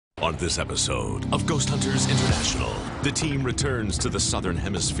On this episode of Ghost Hunters International, the team returns to the Southern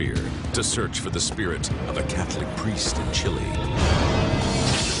Hemisphere to search for the spirit of a Catholic priest in Chile.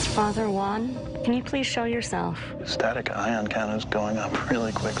 Father Juan, can you please show yourself? Static ion count is going up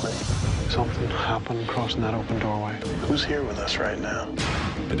really quickly. Something happened crossing that open doorway. Who's here with us right now?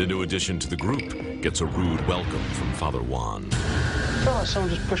 And a new addition to the group gets a rude welcome from Father Juan. Oh, someone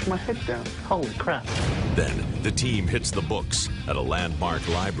just pushed my head down. Holy crap. Then the team hits the books at a landmark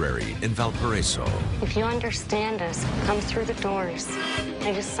library in Valparaiso. If you understand us, come through the doors.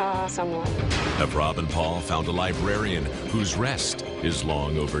 I just saw someone. Have Rob and Paul found a librarian whose rest is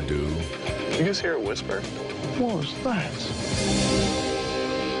long overdue? You just hear a whisper. What was that?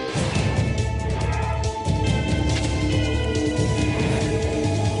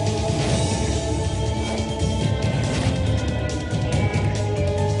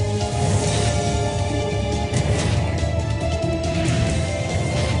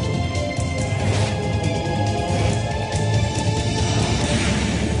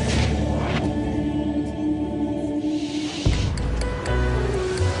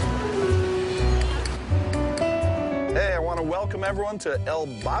 Welcome everyone to El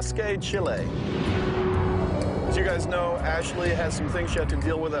Bosque, Chile. As you guys know, Ashley has some things she had to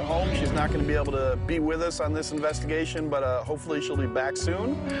deal with at home. She's not going to be able to be with us on this investigation, but hopefully she'll be back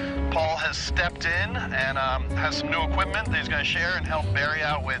soon. Paul has stepped in and has some new equipment that he's going to share and help Barry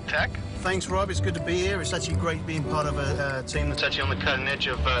out with tech. Thanks, Rob. It's good to be here. It's actually great being part of a team that's actually on the cutting edge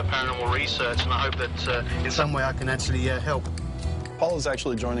of paranormal research, and I hope that in some way I can actually help. Paul is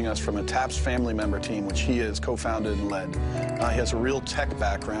actually joining us from a TAPS family member team, which he has co-founded and led. He has a real tech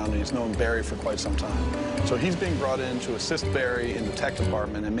background, and he's known Barry for quite some time. So he's being brought in to assist Barry in the tech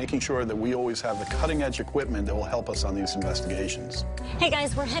department and making sure that we always have the cutting-edge equipment that will help us on these investigations. Hey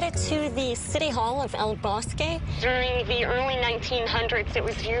guys, we're headed to the City Hall of El Bosque. During the early 1900s, it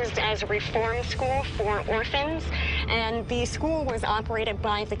was used as a reform school for orphans, and the school was operated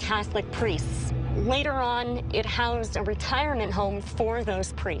by the Catholic priests. Later on, it housed a retirement home for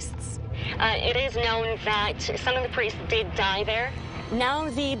those priests. It is known that some of the priests did die there. Now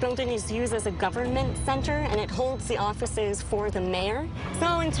the building is used as a government center, and it holds the offices for the mayor.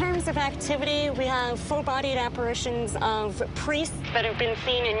 So in terms of activity, we have full-bodied apparitions of priests that have been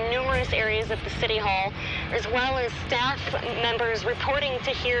seen in numerous areas of the City Hall, as well as staff members reporting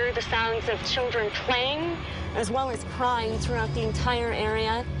to hear the sounds of children playing, as well as crying throughout the entire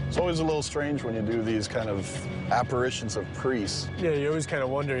area. It's always a little strange when you do these kind of apparitions of priests. Yeah, you always kind of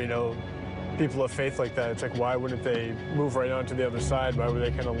wonder, you know, people of faith like that, it's like, why wouldn't they move right on to the other side? Why would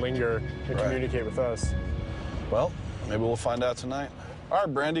they kind of linger and communicate with us? Well, maybe we'll find out tonight. All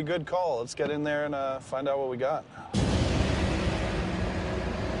right, Brandy, good call. Let's get in there and find out what we got.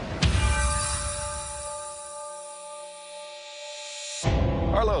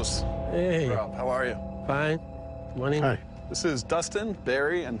 Carlos. Hey. Rob, how are you? Fine. Morning. Hi. This is Dustin,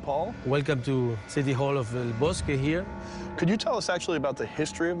 Barry, and Paul. Welcome to City Hall of El Bosque here. Could you tell us actually about the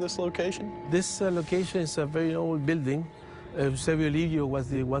history of this location? This location is a very old building. Eusebio Livio was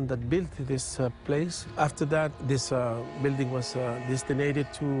the one that built this place. After that, this building was destined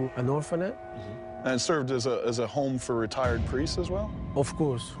to an orphanage. And it served as a home for retired priests as well? Of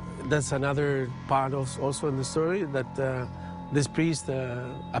course. That's another part of also in the story, that this priest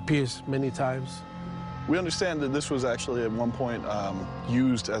appears many times. We understand that this was actually at one point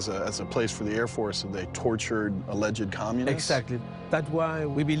used as a place for the Air Force, and they tortured alleged communists. Exactly. That's why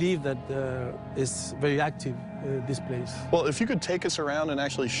we believe that it's very active, this place. Well, if you could take us around and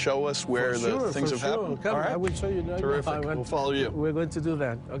actually show us where the things have happened. Come, all right. I will show you. Terrific. We'll follow you. We're going to do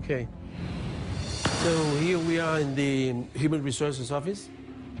that. Okay. So here we are in the Human Resources Office.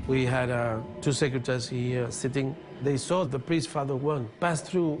 We had two secretaries here sitting. They saw the priest, Father Juan, pass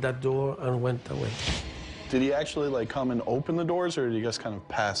through that door and went away. Did he actually like come and open the doors, or did he just kind of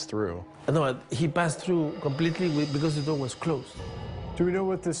pass through? No, he passed through completely because the door was closed. Do we know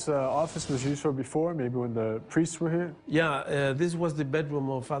what this office was used for before, maybe when the priests were here? Yeah, this was the bedroom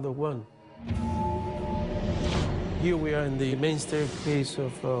of Father Juan. Here we are in the main staircase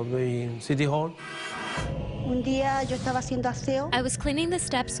of the City Hall. I was cleaning the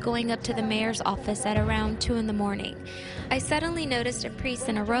steps going up to the mayor's office at around 2 in the morning. I suddenly noticed a priest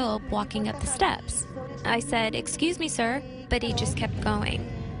in a robe walking up the steps. I said, "Excuse me, sir," but he just kept going.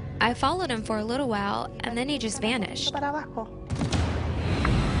 I followed him for a little while, and then he just vanished.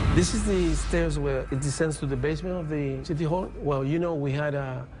 This is the stairs where it descends to the basement of the City Hall. Well, you know, we had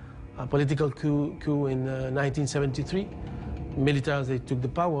a political coup in 1973. Militaries, they took the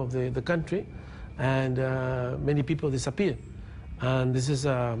power of the country, and many people disappeared. And this is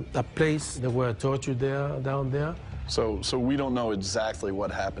a place that were tortured down there. So we don't know exactly what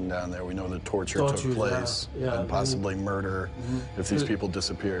happened down there. We know that torture took place and possibly murder if these people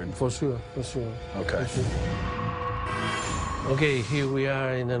disappeared. For sure, for sure. Okay. For sure. Okay, here we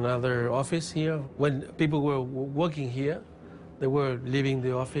are in another office here. When people were working here, they were leaving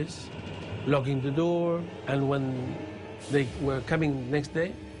the office, locking the door, and when they were coming next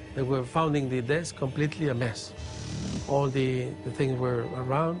day, they were finding the desk completely a mess. All the things were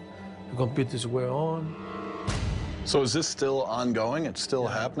around, the computers were on. So is this still ongoing? It's still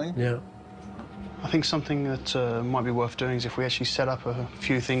happening? Yeah. I think something that might be worth doing is if we actually set up a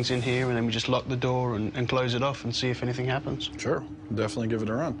few things in here and then we just lock the door and close it off and see if anything happens. Sure. Definitely give it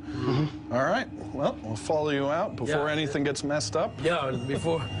a run. All right. Well, we'll follow you out before anything gets messed up. Yeah,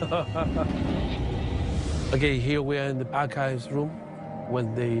 before. Okay, here we are in the archives room.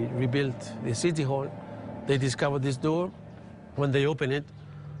 When they rebuilt the city hall, they discovered this door. When they opened it,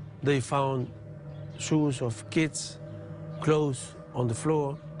 they found shoes of kids, clothes on the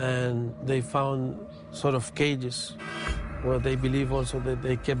floor, and they found sort of cages where they believe also that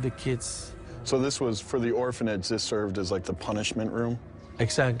they kept the kids. So this was, for the orphanage, this served as like the punishment room?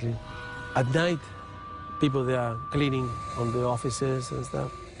 Exactly. At night, people they are cleaning on the offices and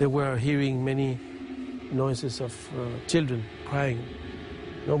stuff. They were hearing many noises of children crying.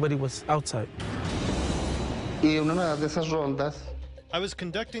 Nobody was outside. I was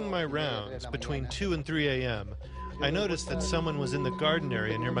conducting my rounds between 2 and 3 a.m. I noticed that someone was in the garden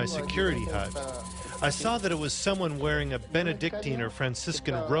area near my security hut. I saw that it was someone wearing a Benedictine or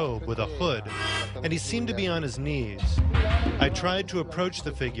Franciscan robe with a hood, and he seemed to be on his knees. I tried to approach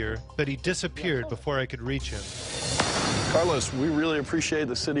the figure, but he disappeared before I could reach him. Carlos, we really appreciate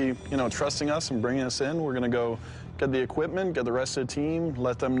the city, trusting us and bringing us in. We're going to go get the equipment, get the rest of the team,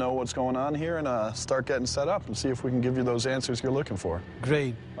 let them know what's going on here, and start getting set up and see if we can give you those answers you're looking for.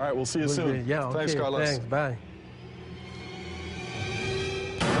 Great. All right, we'll see you soon. Yeah, okay. Thanks, Carlos. Thanks, bye.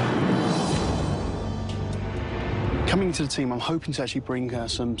 Coming to the team, I'm hoping to actually bring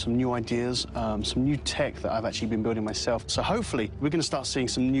some new ideas, some new tech that I've actually been building myself. So hopefully, we're going to start seeing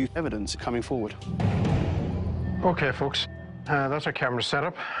some new evidence coming forward. Okay, folks. That's our camera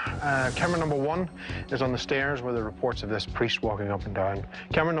setup. Camera number 1 is on the stairs where the reports of this priest walking up and down.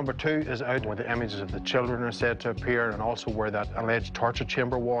 Camera number 2 is out where the images of the children are said to appear and also where that alleged torture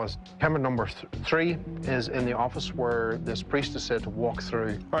chamber was. Camera number 3 is in the office where this priest is said to walk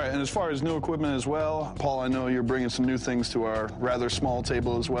through. All right, and as far as new equipment as well, Paul, I know you're bringing some new things to our rather small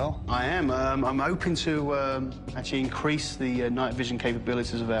table as well. I am. I'm hoping to actually increase the night vision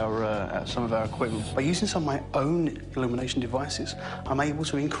capabilities of some of our equipment. By using some of my own illumination devices, I'm able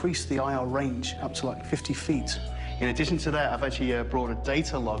to increase the IR range up to like 50 feet. In addition to that, I've actually brought a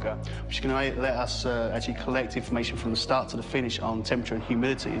data logger, which is going to let us actually collect information from the start to the finish on temperature and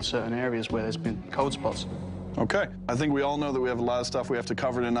humidity in certain areas where there's been cold spots. Okay. I think we all know that we have a lot of stuff we have to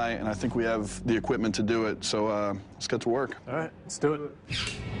cover tonight, and I think we have the equipment to do it. So let's get to work. All right, let's do it.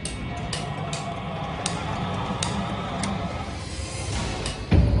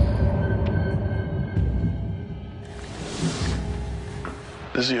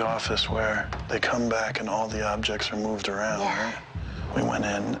 This is the office where they come back and all the objects are moved around, right? We went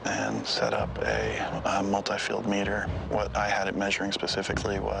in and set up a multi-field meter. What I had it measuring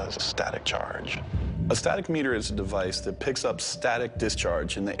specifically was static charge. A static meter is a device that picks up static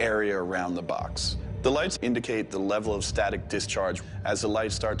discharge in the area around the box. The lights indicate the level of static discharge. As the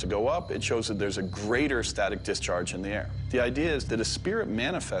lights start to go up, it shows that there's a greater static discharge in the air. The idea is that a spirit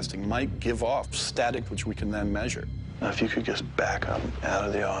manifesting might give off static, which we can then measure. Now, if you could just back up out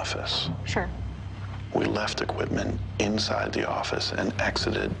of the office. Sure. We left equipment inside the office and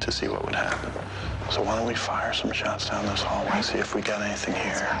exited to see what would happen. So why don't we fire some shots down this hallway, see if we got anything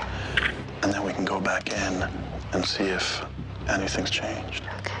here, and then we can go back in and see if anything's changed.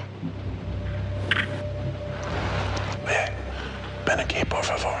 Okay. Bien. Ven aquí, por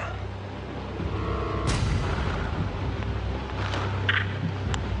favor.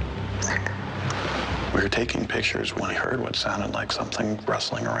 We were taking pictures when we heard what sounded like something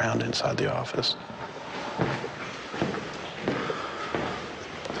rustling around inside the office.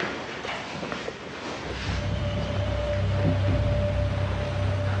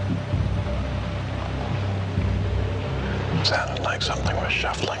 It sounded like something was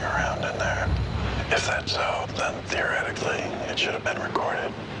shuffling around in there. If that's so, then theoretically, it should have been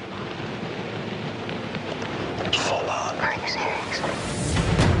recorded. It's full on. Are you serious?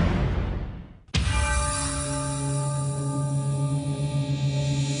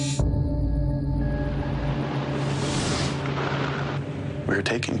 We were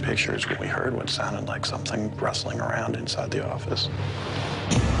taking pictures when we heard what sounded like something rustling around inside the office.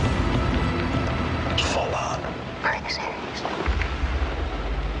 It's full on. Are you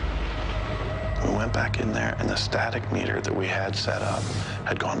went back in there, and the static meter that we had set up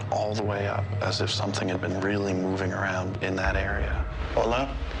had gone all the way up, as if something had been really moving around in that area. Hola?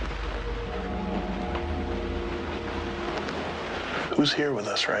 Who's here with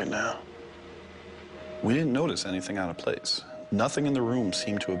us right now? We didn't notice anything out of place. Nothing in the room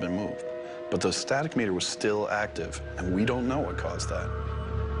seemed to have been moved, but the static meter was still active, and we don't know what caused that.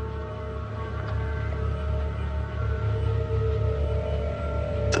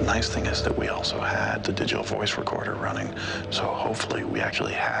 The nice thing is that we also had the digital voice recorder running, so hopefully we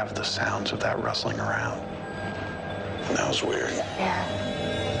actually have the sounds of that rustling around. And that was weird. Yeah.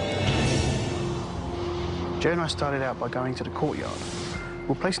 Jay and I started out by going to the courtyard.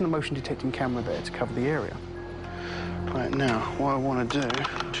 We're placing the motion detecting camera there to cover the area. Right now, what I want to do,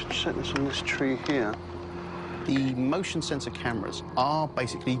 set this on this tree here. The motion sensor cameras are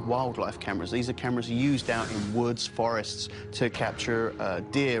basically wildlife cameras. These are cameras used out in woods, forests to capture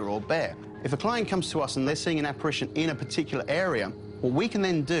deer or bear. If a client comes to us and they're seeing an apparition in a particular area, what we can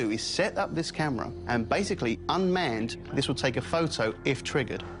then do is set up this camera and basically unmanned, this will take a photo if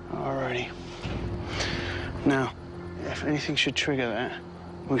triggered. Alrighty. Now, if anything should trigger that,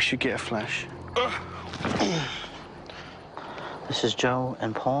 we should get a flash. This is Joe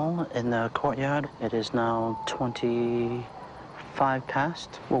and Paul in the courtyard. It is now 25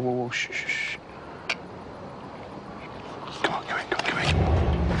 past. Whoa, whoa, whoa, shh, shh, shh. Come on, come in, come in.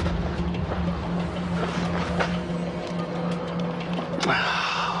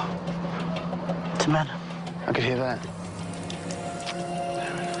 What's the matter? I could hear that.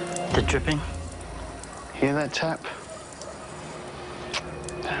 The dripping? Hear that tap?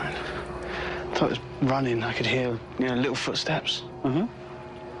 Damn it. I thought it was running. I could hear, little footsteps. Mm-hmm.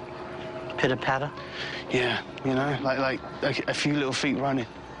 Pitter patter? Yeah, like a few little feet running.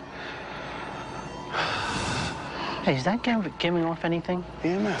 Hey, is that giving off anything?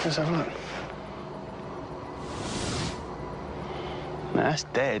 Yeah, man, let's have a look. No, that's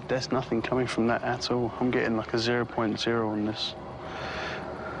dead. There's nothing coming from that at all. I'm getting like a 0.0 on this.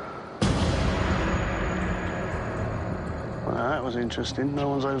 Well, that was interesting. No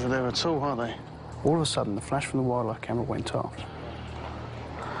one's over there at all, are they? All of a sudden, the flash from the wildlife camera went off.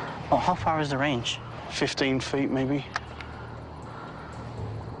 Oh, how far is the range? 15 feet, maybe.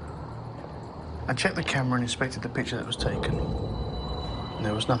 I checked the camera and inspected the picture that was taken. And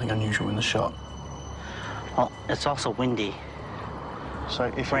there was nothing unusual in the shot. Well, it's also windy. So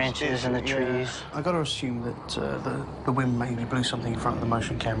if branches in the trees. I got to assume that the wind maybe blew something in front of the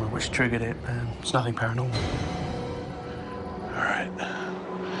motion camera, which triggered it, and it's nothing paranormal. All right.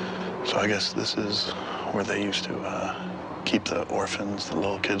 So I guess this is where they used to keep the orphans, the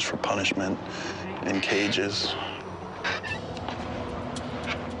little kids, for punishment in cages.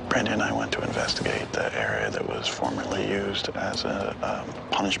 Brandy and I went to investigate the area that was formerly used as a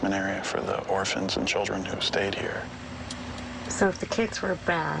punishment area for the orphans and children who stayed here. So if the kids were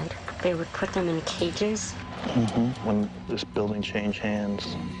bad, they would put them in cages? Mm-hmm. When this building changed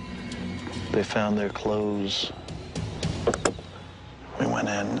hands, they found their clothes. We went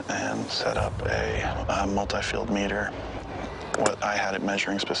in and set up a multi-field meter. What I had it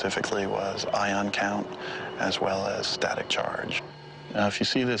measuring specifically was ion count as well as static charge. Now, if you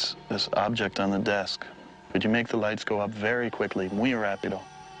see this object on the desk, could you make the lights go up very quickly, muy rápido?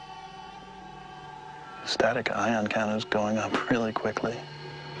 Static ion count is going up really quickly.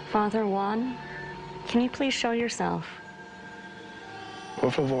 Father Juan, can you please show yourself?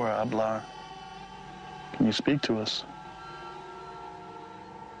 Por favor, hablar. Can you speak to us?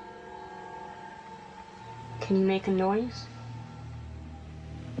 Can you make a noise?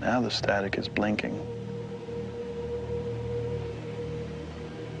 Now the static is blinking.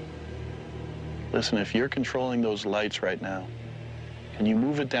 Listen, if you're controlling those lights right now, can you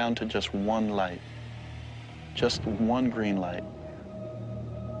move it down to just one light? Just one green light.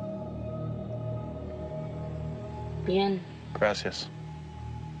 Bien. Gracias.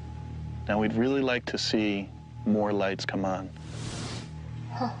 Now we'd really like to see more lights come on.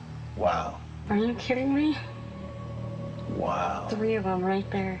 Huh. Wow. Are you kidding me? Wow. 3 of them right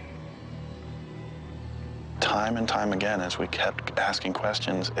there. Time and time again, as we kept asking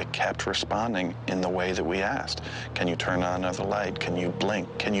questions, it kept responding in the way that we asked. Can you turn on another light? Can you blink?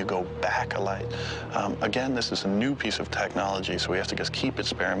 Can you go back a light? Again, this is a new piece of technology, so we have to just keep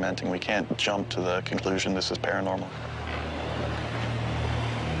experimenting. We can't jump to the conclusion this is paranormal.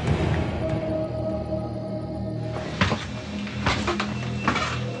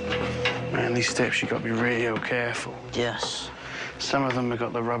 Man, these steps, you got to be real careful. Yes. Some of them have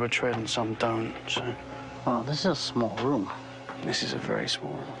got the rubber tread and some don't, so... Well, this is a small room. This is a very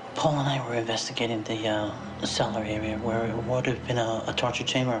small room. Paul and I were investigating the cellar area where it would have been a torture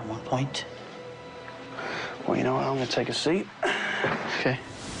chamber at one point. Well, you know what? I'm going to take a seat. Okay.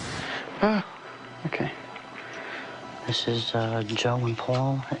 Oh, okay. This is Joe and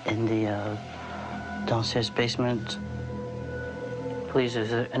Paul in the downstairs basement. Please, is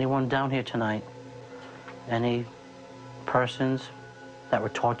there anyone down here tonight? Any persons that were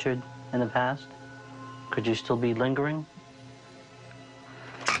tortured in the past? Could you still be lingering?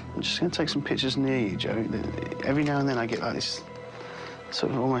 I'm just going to take some pictures near you, Joe. Every now and then I get like this,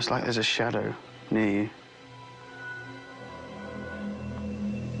 sort of almost like there's a shadow near you.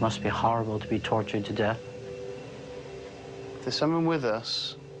 Must be horrible to be tortured to death. If there's someone with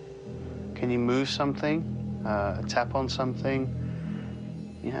us, can you move something, tap on something,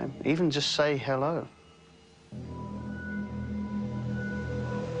 you know, even just say hello?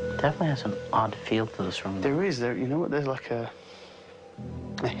 Definitely has an odd feel to this room. There is. You know what? There's like a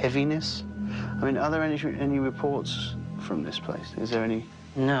heaviness. I mean, are there any reports from this place? Is there any?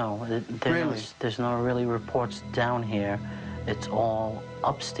 No, Really? There's no really reports down here. It's all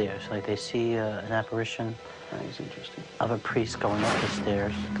upstairs. Like they see an apparition. That is interesting. Of a priest going up the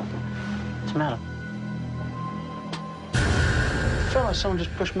stairs. What's the matter? I felt like someone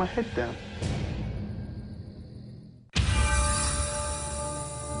just pushed my head down.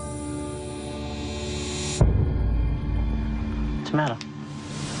 What's the matter?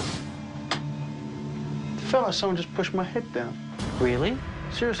 I felt like someone just pushed my head down. Really?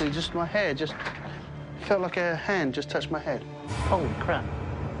 Seriously, just my hair just felt like a hand just touched my head. Holy crap.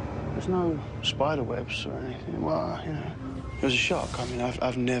 There's no spider webs or anything. Well, you know, it was a shock. I mean,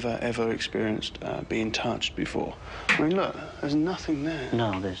 I've never, ever experienced being touched before. I mean, look, there's nothing there.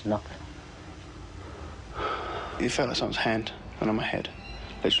 No, there's nothing. It felt like someone's hand went on my head.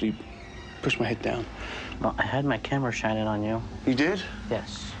 Literally pushed my head down. Well, I had my camera shining on you. You did?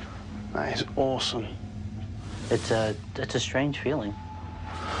 Yes. That is awesome. It's a strange feeling.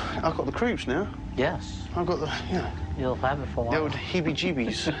 I've got the creeps now. Yes. I've got the, you know. You'll have it for a while. The old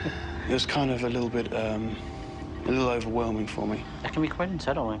heebie-jeebies. It was kind of a little bit, a little overwhelming for me. That can be quite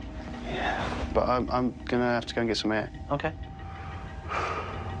unsettling. Yeah. But I'm gonna have to go and get some air. Okay.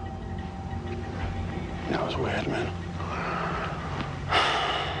 That was weird, man.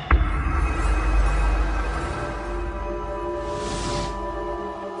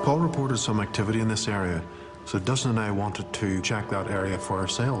 Paul reported some activity in this area, so Dustin and I wanted to check that area for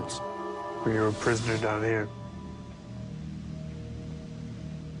ourselves. We were a prisoner down here.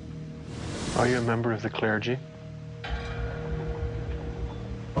 Are you a member of the clergy?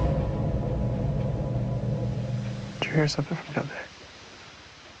 Did you hear something from down there?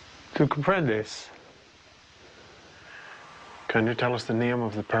 Tu comprendes? Can you tell us the name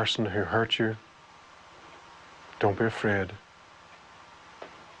of the person who hurt you? Don't be afraid.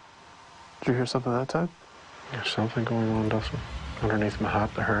 Did you hear something that time? There's something going on, Dustin. Underneath my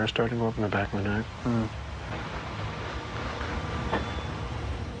hat, the hair is starting to go up in the back of my neck.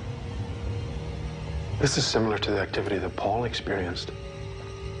 This is similar to the activity that Paul experienced.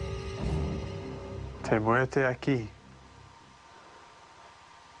 Te muerte aquí.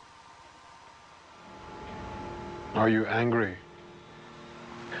 Are you angry?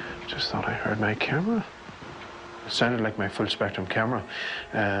 Just thought I heard my camera. It sounded like my full spectrum camera,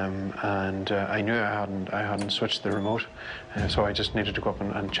 and I knew I hadn't switched the remote, so I just needed to go up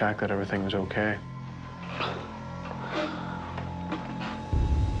and check that everything was okay.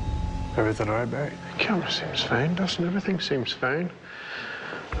 Everything all right, Barry? The camera seems fine, doesn't everything seems fine.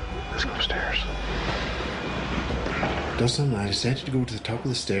 Let's go upstairs. Dustin and I decided to go to the top of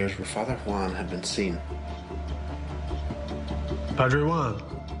the stairs where Father Juan had been seen. Padre Juan,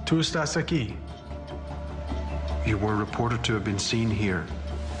 tú estás aquí. You were reported to have been seen here.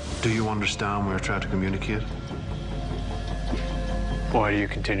 Do you understand we're trying to communicate? Why do you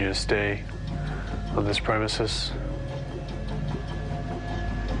continue to stay on this premises?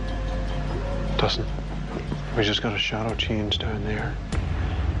 Dustin, we just got a shadow change down there.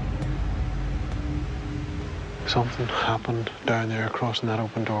 Something happened down there across in that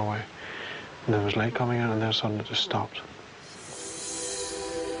open doorway. And there was light coming in and then suddenly it just stopped.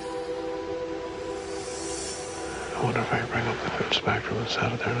 I wonder if I bring up the full spectrum and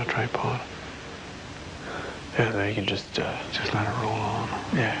set it there on a tripod. Yeah, then you can just let it roll on.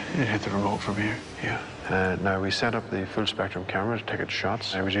 Yeah, and hit the remote from here. Yeah. Now, we set up the full spectrum camera to take its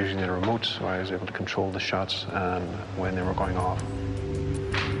shots. I was using the remote, so I was able to control the shots and when they were going off.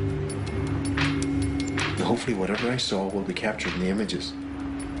 Hopefully whatever I saw will be captured in the images.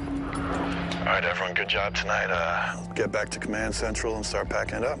 All right, everyone, good job tonight. Get back to Command Central and start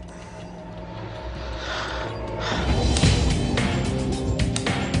packing it up.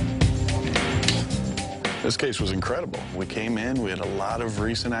 This case was incredible. We came in, we had a lot of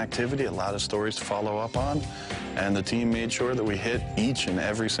recent activity, a lot of stories to follow up on, and the team made sure that we hit each and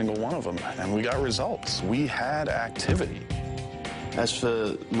every single one of them, and we got results. We had activity. As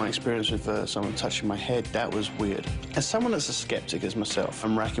for my experience with someone touching my head, that was weird. As someone that's a skeptic as myself,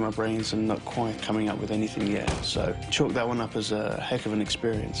 I'm racking my brains and not quite coming up with anything yet, so chalk that one up as a heck of an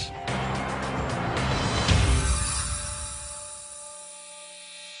experience.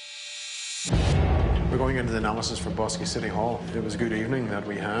 We're going into the analysis for Bosque City Hall. It was a good evening that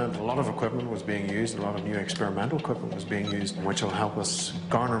we had. A lot of equipment was being used, a lot of new experimental equipment was being used, which will help us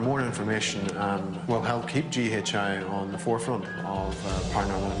garner more information and will help keep GHI on the forefront of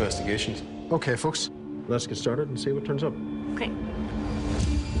paranormal investigations. Okay, folks, let's get started and see what turns up. Okay.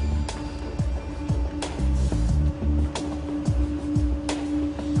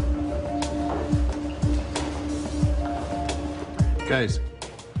 Guys,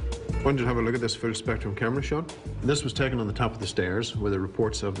 I wanted to have a look at this full spectrum camera shot. This was taken on the top of the stairs where the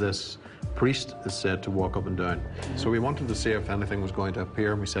reports of this priest is said to walk up and down. So we wanted to see if anything was going to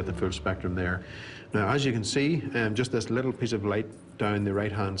appear, and we set the full spectrum there. Now, as you can see, just this little piece of light down the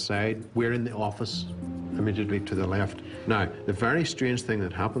right-hand side, we're in the office immediately to the left. Now, the very strange thing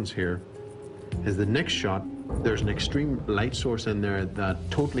that happens here is the next shot, there's an extreme light source in there that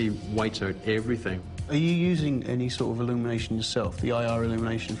totally whites out everything. Are you using any sort of illumination yourself, the IR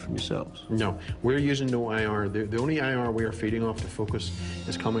illumination from yourselves? No, we're using no IR. The only IR we are feeding off to focus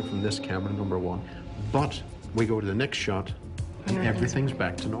is coming from this camera, number one. But we go to the next shot, and everything's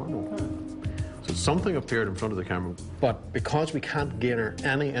back to normal. So something appeared in front of the camera, but because we can't gather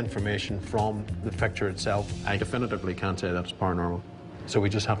any information from the picture itself, I definitively can't say that's paranormal. So we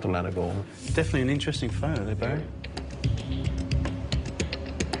just have to let it go. Definitely an interesting photo there, Barry.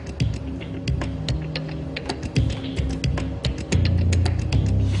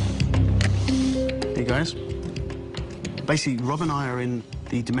 Hey guys, basically Rob and I are in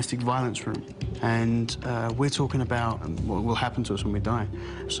the domestic violence room, and we're talking about what will happen to us when we die.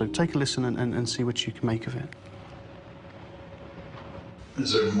 So take a listen and see what you can make of it.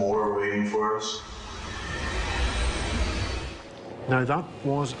 Is there more waiting for us? Now that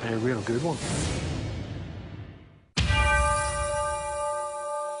was a real good one.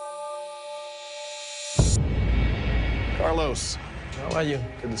 Carlos. How are you?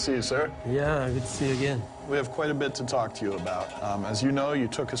 Good to see you, sir. Yeah, good to see you again. We have quite a bit to talk to you about. As you know, you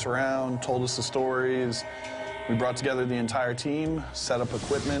took us around, told us the stories. We brought together the entire team, set up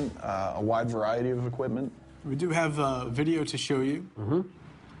equipment, a wide variety of equipment. We do have video to show you.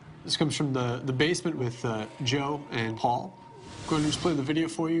 This comes from the basement with Joe and Paul. I'm going to just play the video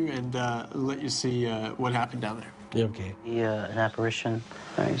for you and let you see what happened down there. Yeah, okay. An apparition.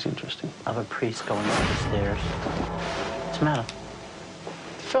 That is interesting. Of a priest going up the stairs. What's the matter?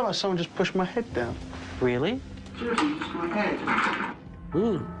 It felt like someone just pushed my head down. Really?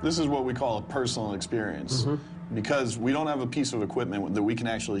 This is what we call a personal experience. Because we don't have a piece of equipment that we can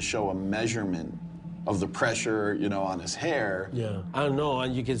actually show a measurement of the pressure, you know, on his hair. Yeah, I don't know,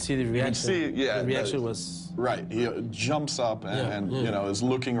 and you can see the reaction. You can see, yeah. The reaction was... Right, he jumps up and you know, is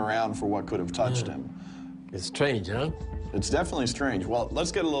looking around for what could have touched him. It's strange, huh? It's definitely strange. Well,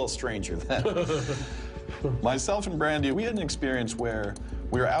 let's get a little stranger then. Myself and Brandy, we had an experience where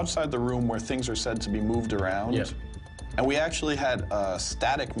we were outside the room where things are said to be moved around. Yeah. And we actually had a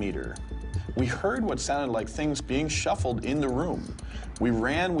static meter. We heard what sounded like things being shuffled in the room. We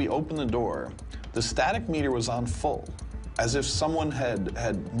ran, we opened the door. The static meter was on full, as if someone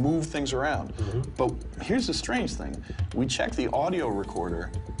had moved things around. But here's the strange thing. We checked the audio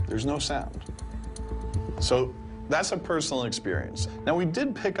recorder, there's no sound. So that's a personal experience. Now, we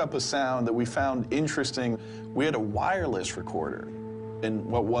did pick up a sound that we found interesting. We had a wireless recorder in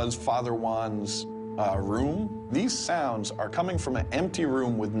what was Father Juan's room. These sounds are coming from an empty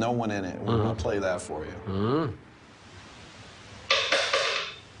room with no one in it. We're gonna play that for you.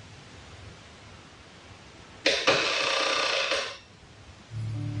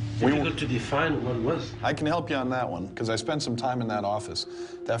 Difficult to define what it was. I can help you on that one, because I spent some time in that office.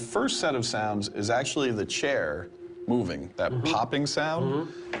 That first set of sounds is actually the chair moving, that popping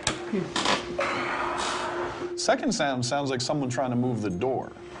sound. Second sound sounds like someone trying to move the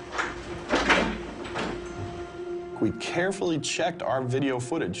door. We carefully checked our video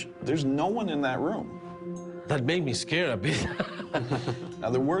footage. There's no one in that room. That made me scared a bit. Now,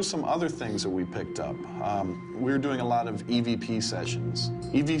 there were some other things that we picked up. We were doing a lot of EVP sessions.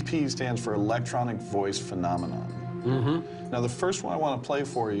 EVP stands for Electronic Voice Phenomenon. Now, the first one I want to play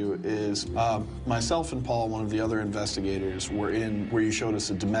for you is myself and Paul, one of the other investigators, were in where you showed us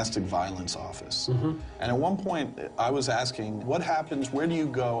a domestic violence office. And at one point, I was asking, what happens, where do you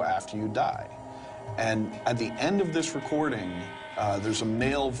go after you die? And at the end of this recording, there's a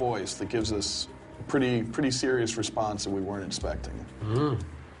male voice that gives us a pretty serious response that we weren't expecting.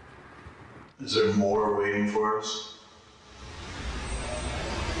 Is there more waiting for us?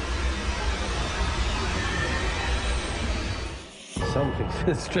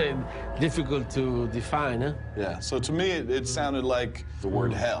 Something strange, difficult to define, huh? Yeah, so to me, it sounded like the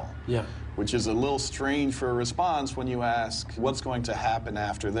word hell. Yeah. Which is a little strange for a response when you ask, what's going to happen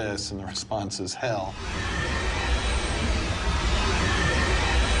after this? And the response is hell.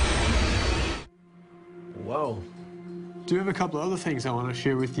 Wow. Do have a couple other things I want to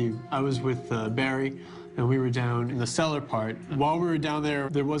share with you. I was with Barry, and we were down in the cellar part. While we were down there,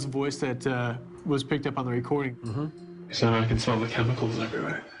 there was a voice that was picked up on the recording. So I can smell the chemicals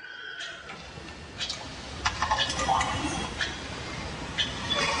everywhere.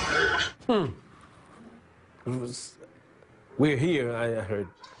 We're here, I heard.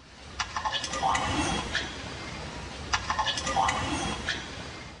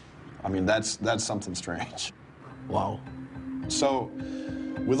 I mean, that's something strange. Wow. So,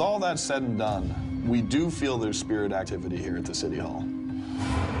 with all that said and done, we do feel there's spirit activity here at the City Hall.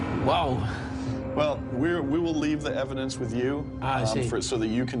 Wow. Well, we will leave the evidence with you so that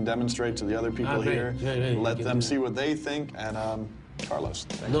you can demonstrate to the other people here. Yeah, let them see what they think. And Carlos,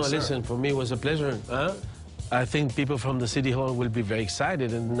 thank you, sir. Listen, for me it was a pleasure. I think people from the City Hall will be very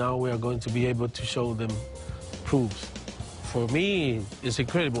excited, and now we are going to be able to show them proofs. For me, it's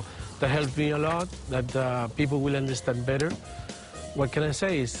incredible. That helped me a lot, that people will understand better. What can I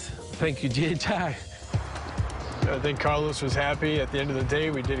say is thank you, GHI. I think Carlos was happy. At the end of the day,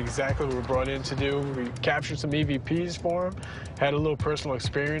 we did exactly what we were brought in to do. We captured some EVPs for him, had a little personal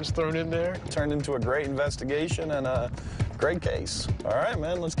experience thrown in there. Turned into a great investigation and a great case. All right,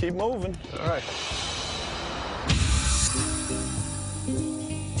 man, let's keep moving. All right.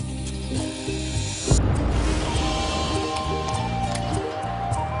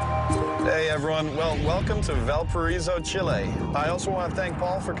 Hey everyone, well, welcome to Valparaiso, Chile. I also want to thank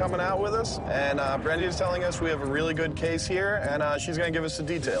Paul for coming out with us, and Brandy is telling us we have a really good case here, and she's going to give us the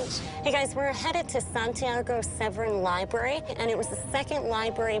details. Hey guys, we're headed to Santiago Severin Library, and it was the second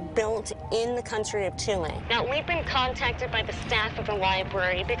library built in the country of Chile. Now, we've been contacted by the staff of the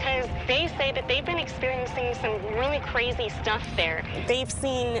library because they say that they've been experiencing some really crazy stuff there. They've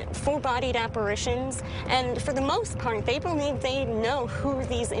seen full-bodied apparitions, and for the most part, they believe they know who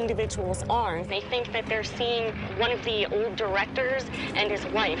these individuals are. They think that they're seeing one of the old directors and his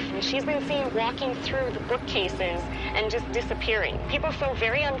wife, and she's been seen walking through the bookcases and just disappearing. People feel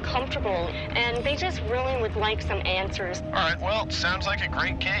very uncomfortable, and they just really would like some answers. All right, well, sounds like a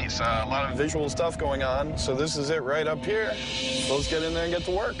great case. A lot of visual stuff going on, so this is it right up here. So let's get in there and get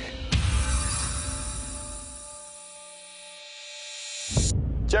to work.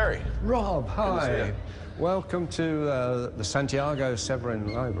 Jerry. Rob, hi. Welcome to the Santiago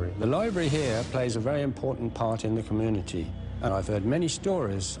Severin Library. The library here plays a very important part in the community. And I've heard many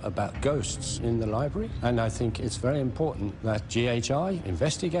stories about ghosts in the library, and I think it's very important that GHI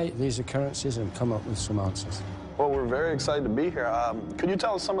investigate these occurrences and come up with some answers. Well, we're very excited to be here. Could you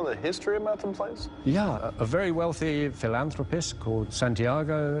tell us some of the history about the place? Yeah, a very wealthy philanthropist called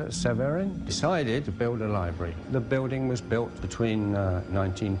Santiago Severin decided to build a library. The building was built between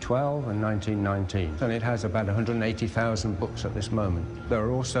 1912 and 1919, and it has about 180,000 books at this moment. There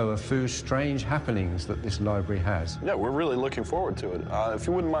are also a few strange happenings that this library has. Yeah, we're really looking forward to it. If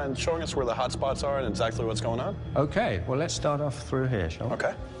you wouldn't mind showing us where the hot spots are and exactly what's going on? Okay, well, let's start off through here, shall we?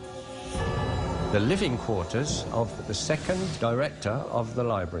 Okay. The living quarters of the second director of the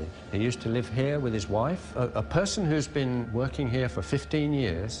library. He used to live here with his wife. A person who's been working here for 15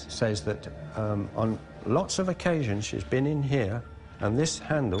 years says that on lots of occasions she's been in here and this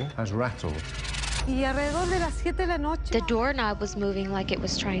handle has rattled. The doorknob was moving like it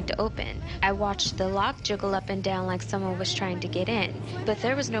was trying to open. I watched the lock jiggle up and down like someone was trying to get in, but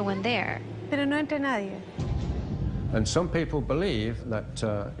there was no one there. Pero no entra nadie. And some people believe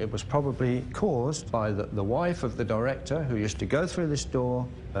that it was probably caused by the wife of the director who used to go through this door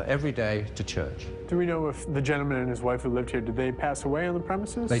every day to church. Do we know if the gentleman and his wife who lived here, did they pass away on the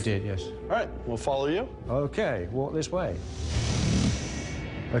premises? They did, yes. All right, we'll follow you. Okay, walk this way.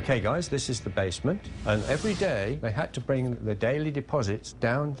 Okay, guys, this is the basement, and every day they had to bring the daily deposits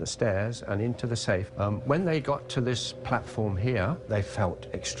down the stairs and into the safe. When they got to this platform here, they felt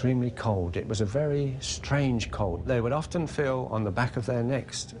extremely cold. It was a very strange cold. They would often feel on the back of their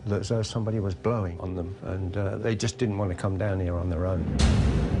necks as though somebody was blowing on them, and they just didn't want to come down here on their own.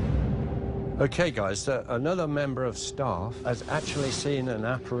 Okay, guys, another member of staff has actually seen an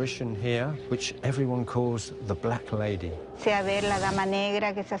apparition here, which everyone calls the Black Lady. Many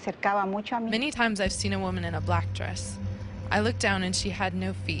times I've seen a woman in a black dress. I looked down and she had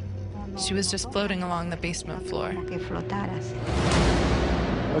no feet. She was just floating along the basement floor.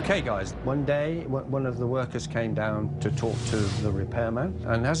 Okay, guys, one day one of the workers came down to talk to the repairman,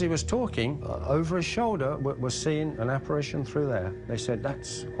 and as he was talking, over his shoulder was seen an apparition through there. They said,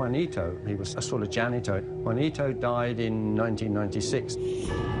 that's Juanito. He was a sort of janitor. Juanito died in 1996.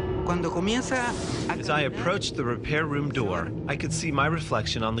 As I approached the repair room door, I could see my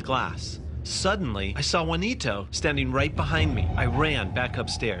reflection on the glass. Suddenly, I saw Juanito standing right behind me. I ran back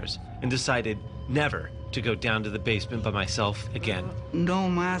upstairs and decided never to go down to the basement by myself again. No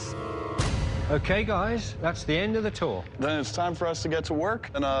más. Okay, guys, that's the end of the tour. Then it's time for us to get to work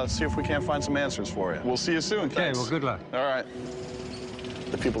and see if we can't find some answers for you. We'll see you soon. Okay, Thanks. well, good luck. All right.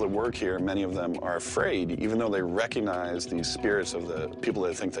 The people that work here, many of them are afraid, even though they recognize these spirits of the people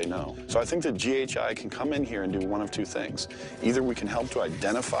they think they know. So I think that GHI can come in here and do one of two things. Either we can help to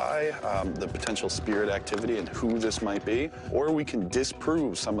identify the potential spirit activity and who this might be, or we can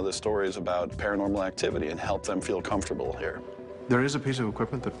disprove some of the stories about paranormal activity and help them feel comfortable here. There is a piece of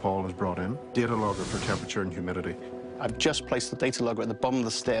equipment that Paul has brought in, data logger for temperature and humidity. I've just placed the data logger at the bottom of the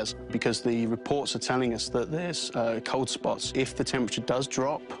stairs because the reports are telling us that there's cold spots. If the temperature does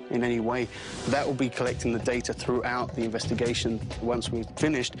drop in any way, that will be collecting the data throughout the investigation. Once we've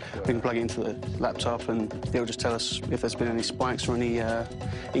finished, we can plug it into the laptop and it'll just tell us if there's been any spikes or any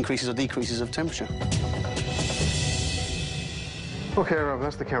increases or decreases of temperature. Okay, Rob,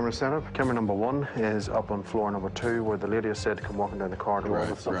 that's the camera setup. Camera number 1 is up on floor number 2, where the lady is said to come walking down the corridor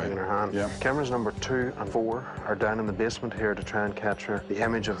with something in her hand. Yeah. Cameras number 2 and 4 are down in the basement here to try and capture the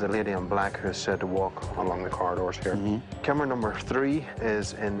image of the lady in black who is said to walk along the corridors here. Camera number 3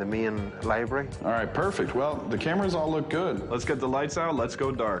 is in the main library. All right, perfect. Well, the cameras all look good. Let's get the lights out. Let's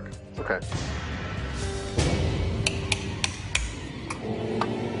go dark. Okay.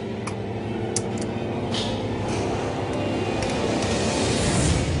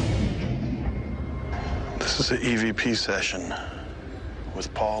 This is an EVP session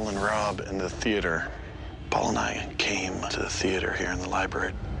with Paul and Rob in the theater. Paul and I came to the theater here in the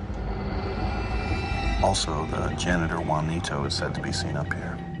library. Also, the janitor Juanito is said to be seen up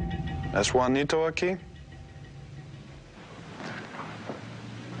here. That's Juanito aquí?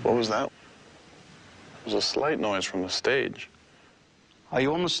 What was that? It was a slight noise from the stage. Are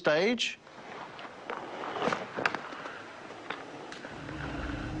you on the stage?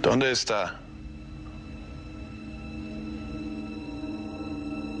 ¿Dónde está?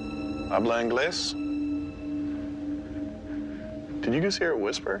 ¿Habla inglés? Did you just hear a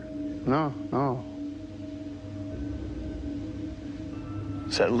whisper? No, no.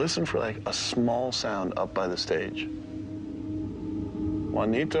 So listen for like a small sound up by the stage.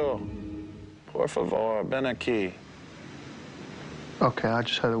 Juanito, por favor, ven aquí. Okay, I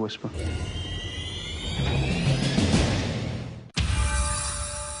just heard a whisper.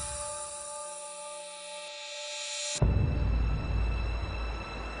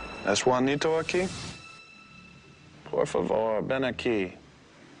 ¿Es Juanito aquí? Por favor, ven aquí.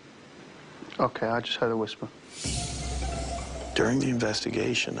 Okay, I just heard a whisper. During the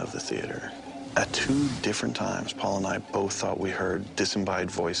investigation of the theater, at 2 different times, Paul and I both thought we heard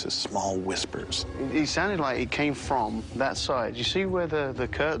disembodied voices, small whispers. It sounded like it came from that side. You see where the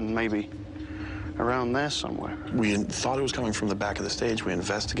curtain maybe around there somewhere? We thought it was coming from the back of the stage. We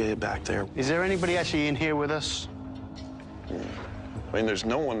investigated back there. Is there anybody actually in here with us? I mean, there's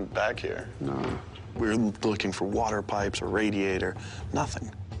no one back here. No. We were looking for water pipes or radiator, nothing.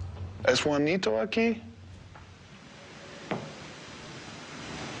 ¿Es Juanito aquí?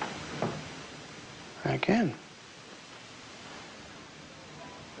 Again.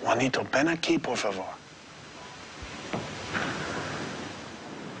 Juanito, ven aquí, por favor.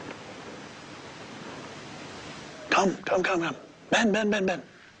 Come. Ven.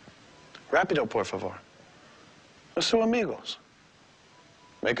 Rápido, por favor. Los sus amigos.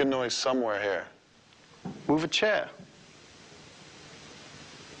 Make a noise somewhere here. Move a chair.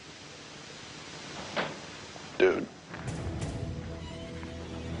 Dude.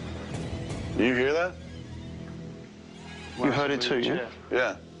 Do you hear that? You heard it too, yeah?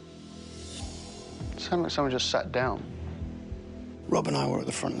 Yeah. It sounded like someone just sat down. Rob and I were at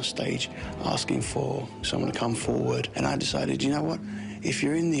the front of the stage asking for someone to come forward, and I decided, you know what? If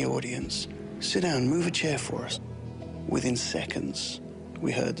you're in the audience, sit down, move a chair for us. Within seconds,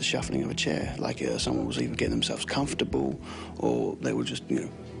 we heard the shuffling of a chair, like someone was either getting themselves comfortable or they were just,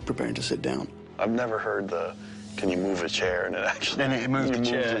 preparing to sit down. I've never heard the, can you move a chair? And it actually Then it moved the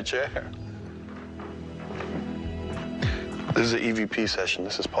chair. The chair. This is an EVP session.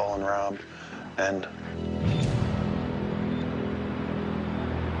 This is Paul and Rob. And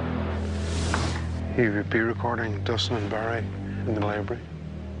EVP recording Dustin and Barry in the library.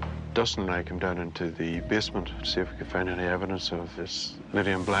 Dustin and I came down into the basement to see if we could find any evidence of this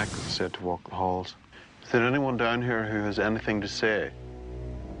lady in black that was said to walk the halls. Is there anyone down here who has anything to say?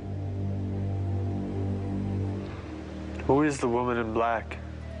 Who is the woman in black?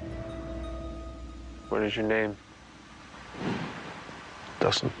 What is your name?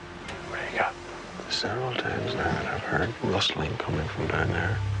 Dustin. What do you got? Several times now that I've heard rustling coming from down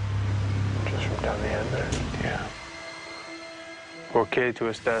there. Just from down the end there? Yeah. ¿Por qué tú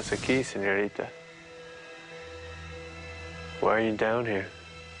estás aquí, señorita? Why are you down here?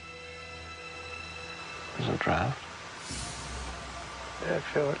 There's a draft. Yeah, I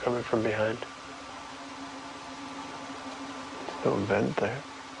feel it coming from behind. There's no vent there.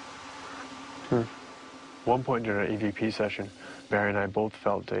 One point during our EVP session, Barry and I both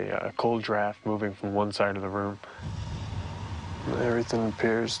felt a cold draft moving from one side of the room. Everything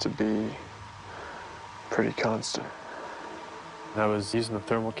appears to be pretty constant. I was using the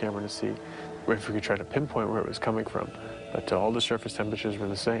thermal camera to see if we could try to pinpoint where it was coming from, but all the surface temperatures were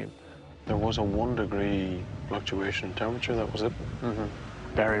the same. There was a 1 degree fluctuation in temperature, that was it?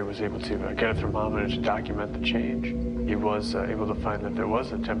 Barry was able to get a thermometer to document the change. He was able to find that there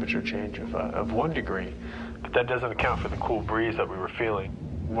was a temperature change of 1 degree, but that doesn't account for the cool breeze that we were feeling.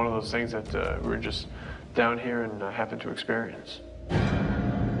 One of those things that we were just down here and happened to experience.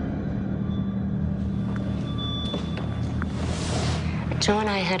 Joe and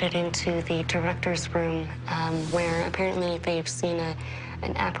I headed into the director's room where apparently they've seen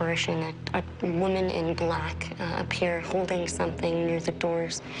an apparition, a woman in black appear holding something near the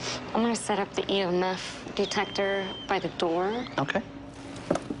doors. I'm going to set up the EMF detector by the door. Okay.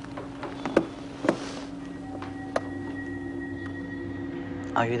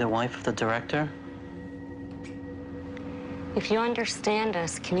 Are you the wife of the director? If you understand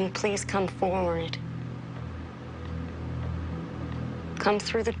us, can you please come forward? Come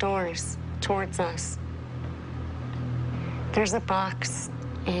through the doors towards us. There's a box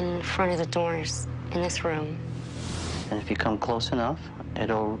in front of the doors in this room. And if you come close enough,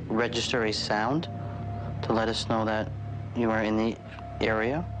 it'll register a sound to let us know that you are in the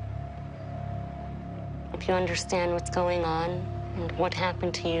area. If you understand what's going on and what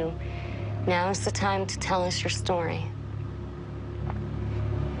happened to you, now is the time to tell us your story.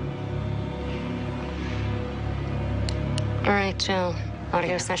 All right, Joe.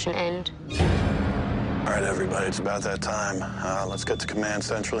 Audio session end. all right, everybody, it's about that time. Let's get to Command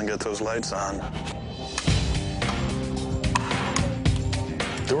Central and get those lights on.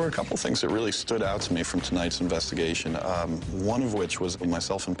 There were a couple things that really stood out to me from tonight's investigation, one of which was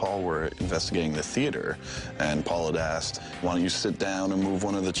myself and Paul were investigating the theater, and Paul had asked, why don't you sit down and move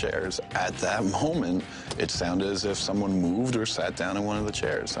one of the chairs? At that moment, it sounded as if someone moved or sat down in one of the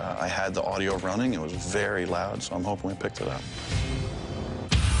chairs. I had the audio running. It was very loud, so I'm hoping we picked it up.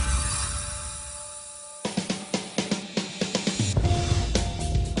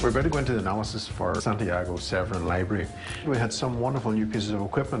 We're about to go into the analysis for Santiago Severin Library. We had some wonderful new pieces of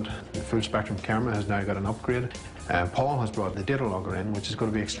equipment. The full spectrum camera has now got an upgrade. Paul has brought the data logger in, which is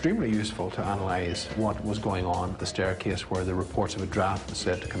going to be extremely useful to analyze what was going on at the staircase where the reports of a draft was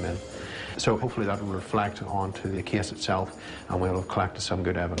said to come in. So hopefully that will reflect onto the case itself, and we'll have collected some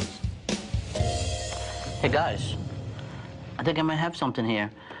good evidence. Hey guys, I think I might have something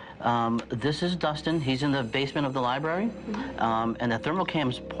here. This is Dustin. He's in the basement of the library, and the thermal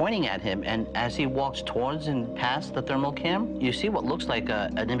cam's pointing at him, and as he walks towards and past the thermal cam, you see what looks like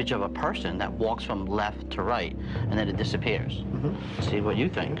an image of a person that walks from left to right, and then it disappears. See what you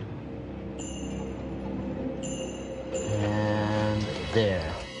think. And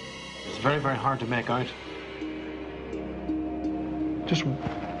there. It's very, very hard to make out. Just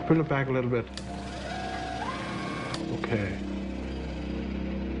pull it back a little bit. Okay.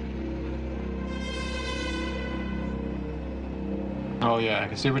 Oh yeah, I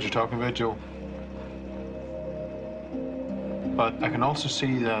can see what you're talking about, Joe. But I can also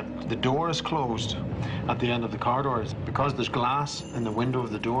see that the door is closed at the end of the corridor. Because there's glass in the window of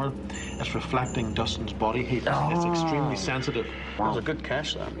the door, it's reflecting Dustin's body heat. It's extremely sensitive. That was a good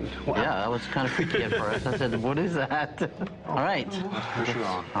catch, that. Wow. Yeah, that was kind of freaky at first. I said, what is that? All right. Let's push it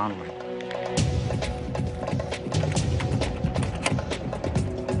on. Onward.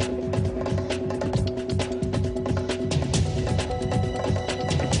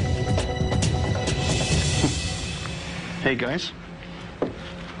 Hey guys,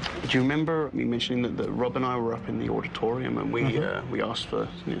 do you remember me mentioning that Rob and I were up in the auditorium and we asked for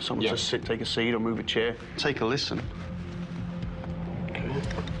someone to take a seat or move a chair? Take a listen.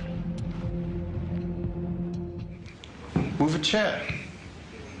 Move a chair.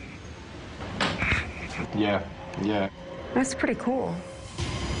 Yeah, yeah. That's pretty cool.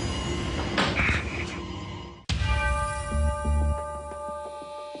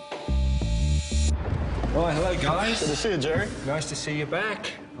 Oh, hello, guys. Good to see you, Jerry. Nice to see you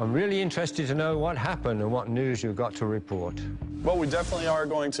back. I'm really interested to know what happened and what news you've got to report. Well, we definitely are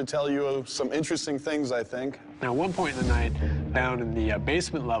going to tell you some interesting things, I think. Now, at one point in the night, down in the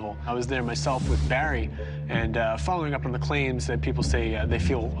basement level, I was there myself with Barry, and following up on the claims that people say they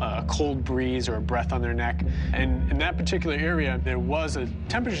feel a cold breeze or a breath on their neck. And in that particular area, there was a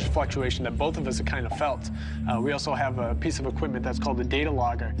temperature fluctuation that both of us had kind of felt. We also have a piece of equipment that's called a data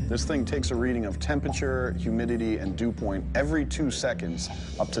logger. This thing takes a reading of temperature, humidity, and dew point every 2 seconds,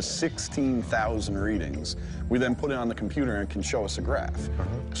 up to 16,000 readings. We then put it on the computer and it can show us a graph.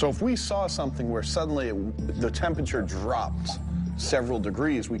 So if we saw something where suddenly the temperature dropped several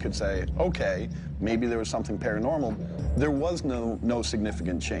degrees, we could say, okay, maybe there was something paranormal. There was no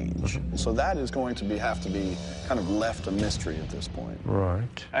significant change. So that is going to have to be kind of left a mystery at this point.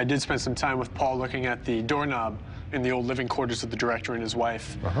 Right. I did spend some time with Paul looking at the doorknob in the old living quarters of the director and his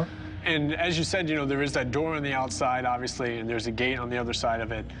wife. And as you said, you know, there is that door on the outside, obviously, and there's a gate on the other side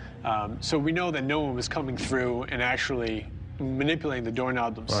of it. So we know that no one was coming through and actually manipulating the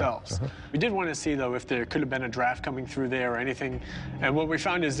doorknob themselves. We did want to see, though, if there could have been a draft coming through there or anything. And what we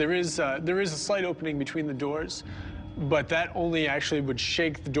found is there is a slight opening between the doors, but that only actually would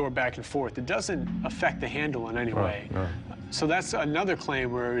shake the door back and forth. It doesn't affect the handle in any way. So that's another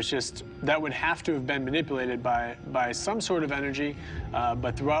claim where it's just that would have to have been manipulated by some sort of energy,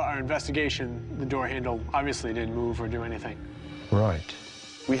 but throughout our investigation, the door handle obviously didn't move or do anything. Right.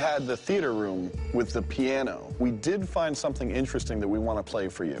 We had the theater room with the piano. We did find something interesting that we want to play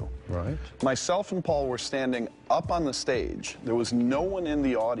for you. Right. Myself and Paul were standing up on the stage. There was no one in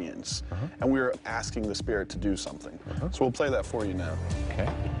the audience, and we were asking the spirit to do something. So we'll play that for you now. Okay.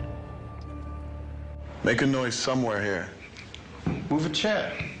 Make a noise somewhere here. Move a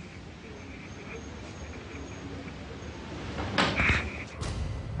chair.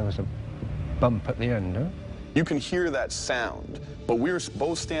 There was a bump at the end, huh? You can hear that sound, but we were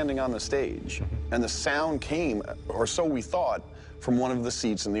both standing on the stage, and the sound came, or so we thought, from one of the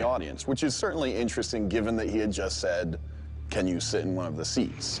seats in the audience, which is certainly interesting given that he had just said, can you sit in one of the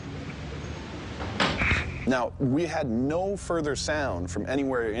seats? Now, we had no further sound from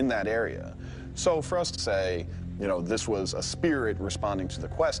anywhere in that area. So for us to say, you know, this was a spirit responding to the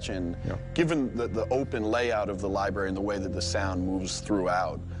question, given the open layout of the library and the way that the sound moves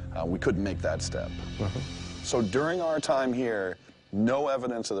throughout, we couldn't make that step. So during our time here, no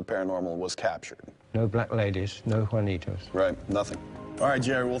evidence of the paranormal was captured. No black ladies, no Juanitos. Right, nothing. All right,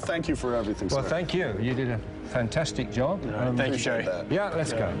 Jerry, well, thank you for everything, Well, sir. thank you. You did a fantastic job. Thank you, Jerry. Yeah,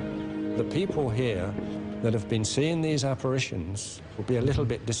 let's go. The people here that have been seeing these apparitions will be a little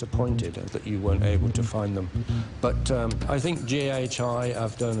bit disappointed that you weren't able to find them. But I think GHI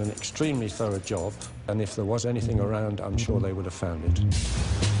have done an extremely thorough job, and if there was anything around, I'm sure they would have found it.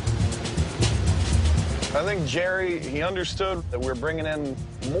 I think Jerry, he understood that we're bringing in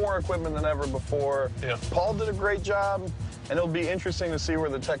more equipment than ever before. Paul did a great job, and it'll be interesting to see where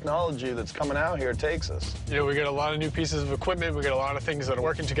the technology that's coming out here takes us. You know, we got a lot of new pieces of equipment. We got a lot of things that are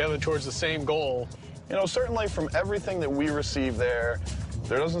working together towards the same goal. You know, certainly from everything that we received there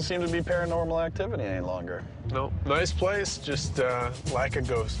doesn't seem to be paranormal activity any longer. No, nice place, just lack of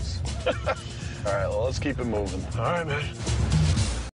ghosts. All right, well, let's keep it moving. All right, man.